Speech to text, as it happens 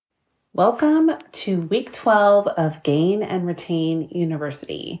Welcome to week 12 of Gain and Retain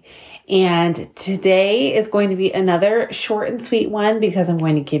University. And today is going to be another short and sweet one because I'm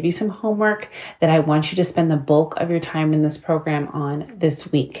going to give you some homework that I want you to spend the bulk of your time in this program on this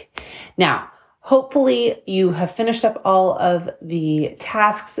week. Now, hopefully you have finished up all of the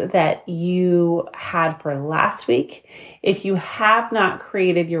tasks that you had for last week. If you have not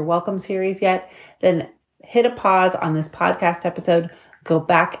created your welcome series yet, then hit a pause on this podcast episode. Go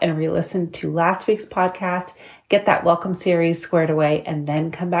back and re-listen to last week's podcast, get that welcome series squared away, and then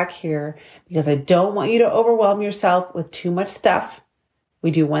come back here because I don't want you to overwhelm yourself with too much stuff.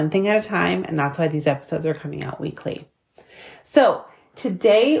 We do one thing at a time, and that's why these episodes are coming out weekly. So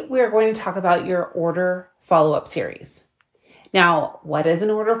today we're going to talk about your order follow-up series. Now, what is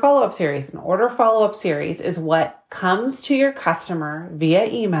an order follow-up series? An order follow-up series is what comes to your customer via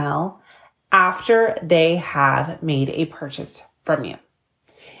email after they have made a purchase from you.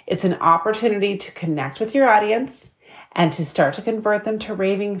 It's an opportunity to connect with your audience and to start to convert them to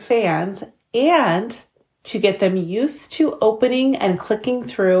raving fans and to get them used to opening and clicking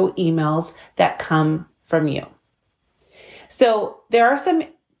through emails that come from you. So there are some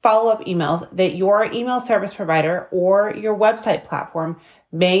follow-up emails that your email service provider or your website platform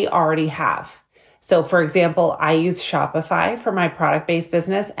may already have. So for example, I use Shopify for my product-based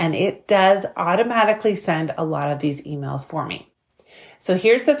business, and it does automatically send a lot of these emails for me. So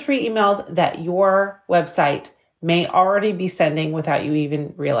here's the 3 emails that your website may already be sending without you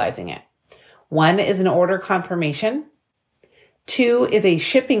even realizing it. 1 is an order confirmation. 2 is a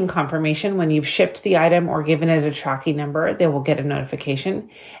shipping confirmation. When you've shipped the item or given it a tracking number, they will get a notification.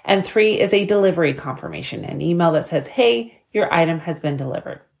 And 3 is a delivery confirmation, an email that says, hey, your item has been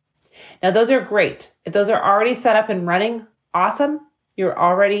delivered. Now, those are great. If those are already set up and running, awesome. You're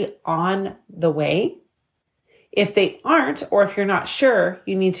already on the way. If they aren't, or if you're not sure,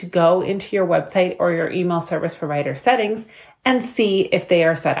 you need to go into your website or your email service provider settings and see if they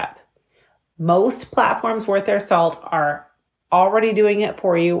are set up. Most platforms worth their salt are already doing it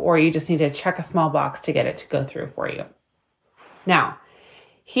for you, or you just need to check a small box to get it to go through for you. Now,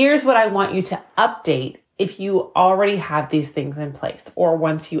 here's what I want you to update if you already have these things in place or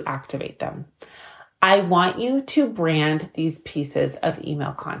once you activate them. I want you to brand these pieces of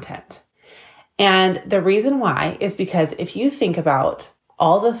email content. And the reason why is because if you think about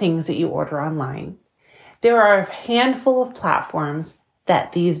all the things that you order online, there are a handful of platforms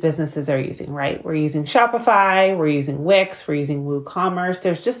that these businesses are using, right? We're using Shopify, we're using Wix, we're using WooCommerce.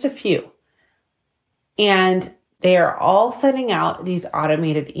 There's just a few. And they are all sending out these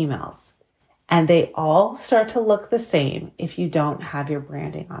automated emails. And they all start to look the same if you don't have your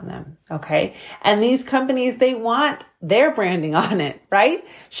branding on them, okay? And these companies, they want their branding on it, right?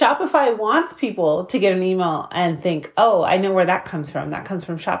 Shopify wants people to get an email and think, oh, I know where that comes from. That comes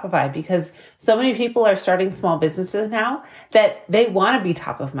from Shopify, because so many people are starting small businesses now that they want to be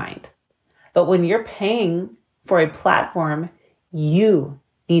top of mind. But when you're paying for a platform, you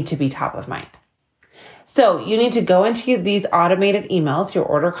need to be top of mind. So you need to go into these automated emails, your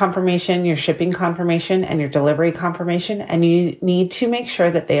order confirmation, your shipping confirmation, and your delivery confirmation, and you need to make sure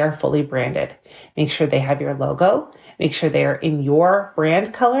that they are fully branded. Make sure they have your logo, make sure they are in your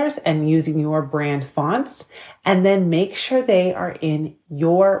brand colors and using your brand fonts, and then make sure they are in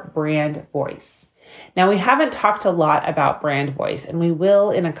your brand voice. Now, we haven't talked a lot about brand voice, and we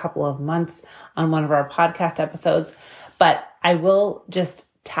will in a couple of months on one of our podcast episodes, but I will just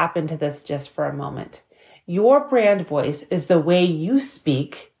tap into this just for a moment. Your brand voice is the way you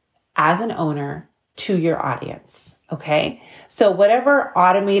speak as an owner to your audience, okay? So whatever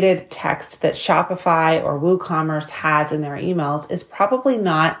automated text that Shopify or WooCommerce has in their emails is probably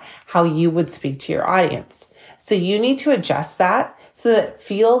not how you would speak to your audience. So you need to adjust that so that it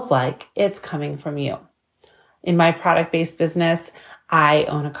feels like it's coming from you. In my product-based business, I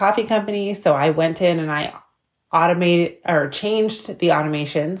own a coffee company, so I went in and I automated or changed the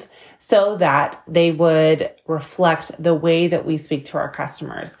automations so that they would reflect the way that we speak to our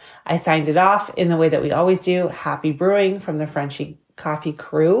customers. I signed it off in the way that we always do, happy brewing from the Frenchy Coffee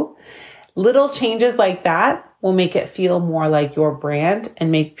crew. Little changes like that will make it feel more like your brand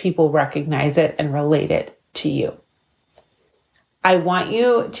and make people recognize it and relate it to you. I want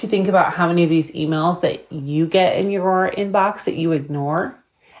you to think about how many of these emails that you get in your inbox that you ignore.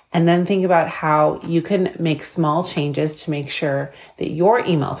 And then think about how you can make small changes to make sure that your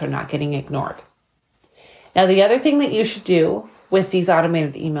emails are not getting ignored. Now, the other thing that you should do with these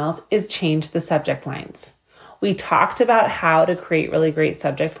automated emails is change the subject lines. We talked about how to create really great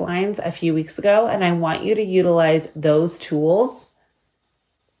subject lines a few weeks ago, and I want you to utilize those tools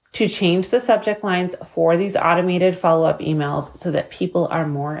to change the subject lines for these automated follow-up emails so that people are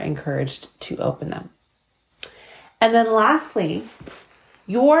more encouraged to open them. And then lastly,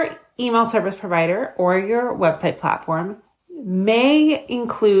 your email service provider or your website platform may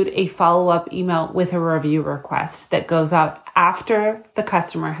include a follow-up email with a review request that goes out after the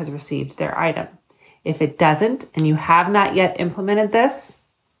customer has received their item. If it doesn't, and you have not yet implemented this,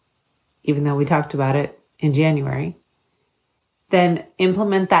 even though we talked about it in January, then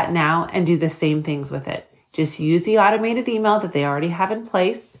implement that now and do the same things with it. Just use the automated email that they already have in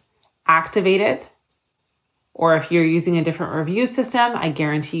place, activate it, or if you're using a different review system, I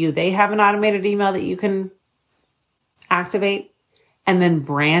guarantee you they have an automated email that you can activate, and then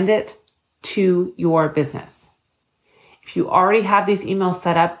brand it to your business. If you already have these emails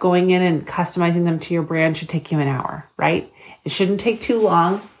set up, going in and customizing them to your brand should take you an hour, right? It shouldn't take too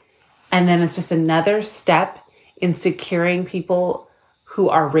long. And then it's just another step in securing people who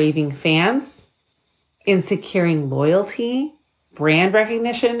are raving fans, in securing loyalty, brand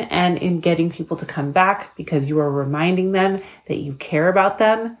recognition, and in getting people to come back because you are reminding them that you care about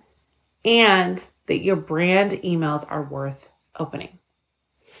them and that your brand emails are worth opening.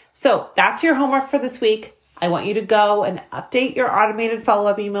 So that's your homework for this week. I want you to go and update your automated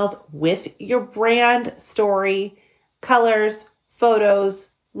follow-up emails with your brand story, colors, photos,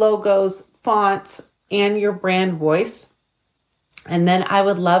 logos, fonts, and your brand voice. And then I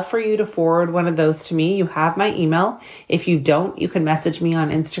would love for you to forward one of those to me. You have my email. If you don't, you can message me on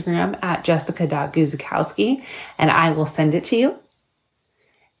Instagram at jessica.guzikowski and I will send it to you.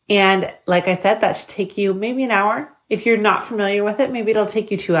 And like I said, that should take you maybe an hour. If you're not familiar with it, maybe it'll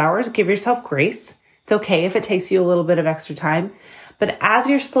take you 2 hours. Give yourself grace. It's okay if it takes you a little bit of extra time. But as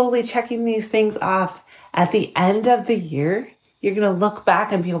you're slowly checking these things off at the end of the year, you're going to look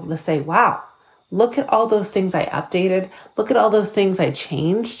back and be able to say, wow, look at all those things I updated. Look at all those things I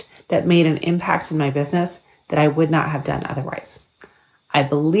changed that made an impact in my business that I would not have done otherwise. I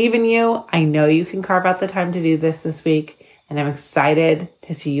believe in you. I know you can carve out the time to do this week, and I'm excited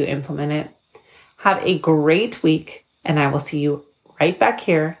to see you implement it. Have a great week, and I will see you right back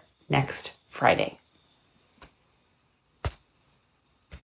here next Friday.